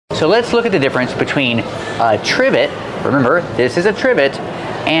So let's look at the difference between a trivet, remember this is a trivet,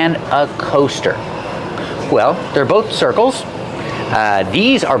 and a coaster. Well, they're both circles.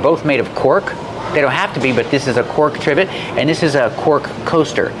 These are both made of cork. They don't have to be, but this is a cork trivet and this is a cork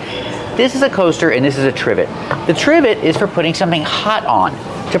coaster. This is a coaster and this is a trivet. The trivet is for putting something hot on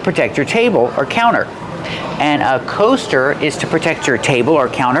to protect your table or counter. And a coaster is to protect your table or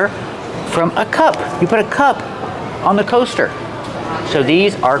counter from a cup. You put a cup on the coaster. So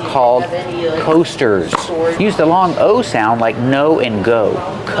these are called coasters. Use the long O sound like no and go.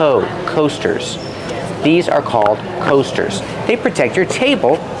 Coasters. These are called coasters. They protect your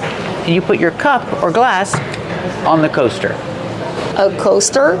table and you put your cup or glass on the coaster. A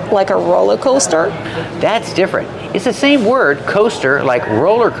coaster, like a roller coaster? That's different. It's the same word, coaster, like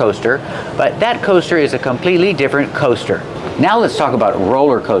roller coaster, but that coaster is a completely different coaster. Now let's talk about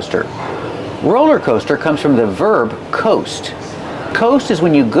roller coaster. Roller coaster comes from the verb coast. Coast is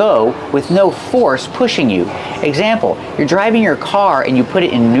when you go with no force pushing you. Example, you're driving your car and you put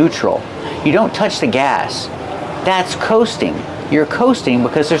it in neutral. You don't touch the gas. That's coasting. You're coasting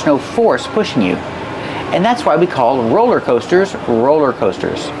because there's no force pushing you. And that's why we call roller coasters,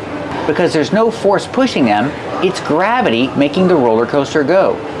 because there's no force pushing them, it's gravity making the roller coaster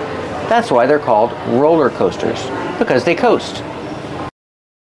go. That's why they're called roller coasters, because they coast.